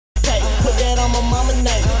my mama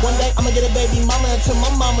name. One day I'ma get a baby mama and turn my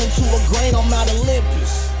mama into a grain on Mount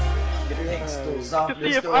Olympus.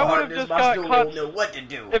 See, if I would have just got caught, know what to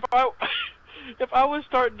do. If I was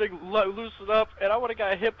starting to loosen up and I would have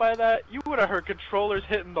got hit by that, you would have heard controllers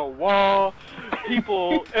hitting the wall,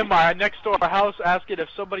 people in my next door house asking if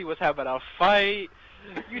somebody was having a fight.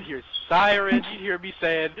 You'd hear sirens, you'd hear me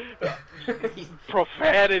saying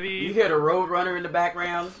profanity. You hear the Roadrunner in the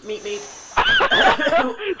background. Meet me.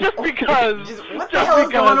 Just because. What the hell is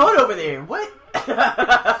going on over there? What?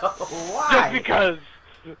 Why? Just because.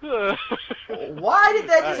 Why did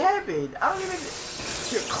that just happen? I don't even.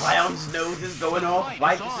 Your clown's nose is going off.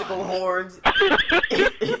 Bicycle horns.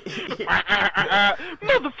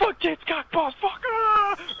 Motherfucker, it's cockballs,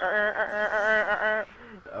 fucker.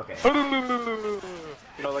 Okay.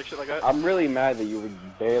 You know, like shit like that. I'm really mad that you were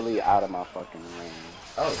barely out of my fucking range.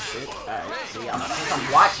 Oh shit! Alright, see,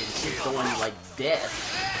 I'm watching shit going like death.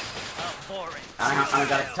 I don't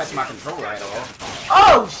gotta touch my controller at all.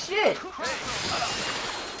 Oh shit!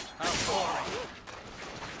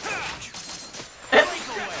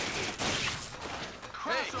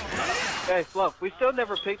 Hey, Fluff, we still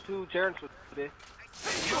never picked who Terrence was today.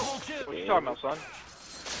 What you talking about, son?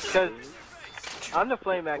 Because I'm the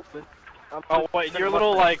Flame Axeman. Oh, wait, your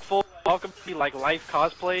little, like, full Alchemist, like, life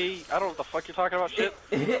cosplay? I don't know what the fuck you're talking about, shit.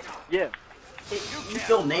 Yeah. You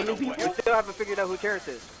still naming people? We still haven't figured out who Terrence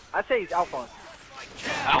is. I say he's Alphonse.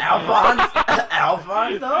 Alphonse?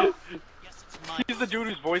 Alphonse, though? He's the dude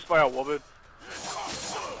who's voiced by a woman.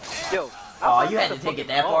 Yo. Oh, you had to take it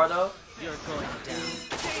that far, though? You're going down.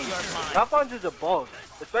 Alphonse is a boss,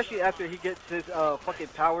 especially after he gets his fucking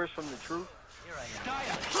powers from the truth.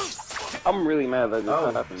 I'm really mad that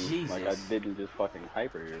this happened. Jesus. Like I didn't just fucking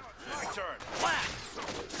hyper here.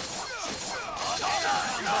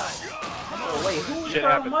 Oh wait, who is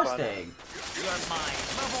Colonel Mustang?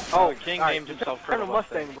 Oh, King named himself Colonel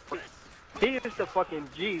Mustang. He is the fucking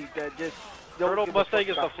G that just. Colonel Mustang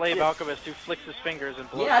is the Flame Alchemist who flicks his fingers and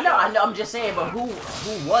blows. Yeah, I know. I'm just saying, but who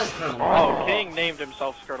was Colonel Mustang? Oh, King named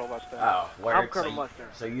himself Colonel Mustang. Oh, word. I'm Colonel Mustang.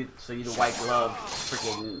 So you the white glove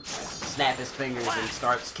freaking snap his fingers and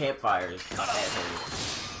starts campfires.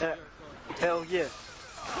 Hell yeah.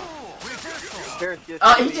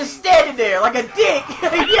 He's just standing there like a dick.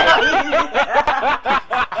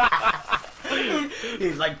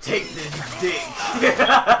 He's like, take this dick.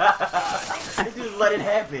 Just let it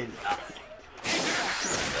happen.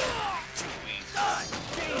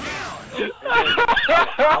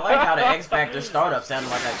 I like how the X Factor startup sounded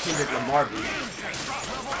like a Kendrick Lamar beat.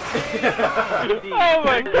 Oh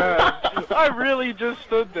my god! I really just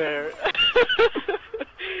stood there.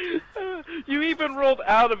 You even rolled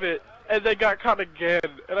out of it, and then got caught again,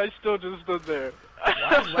 and I still just stood there. Why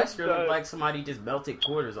does Wesker look like somebody just melted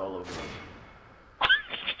quarters all over him?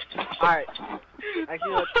 Alright.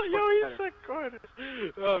 Actually, Yo, he said quarters.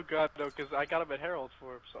 Oh god, no, because I got him at Harold's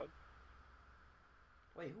for him, son.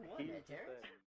 Wait, who won that, Terrence?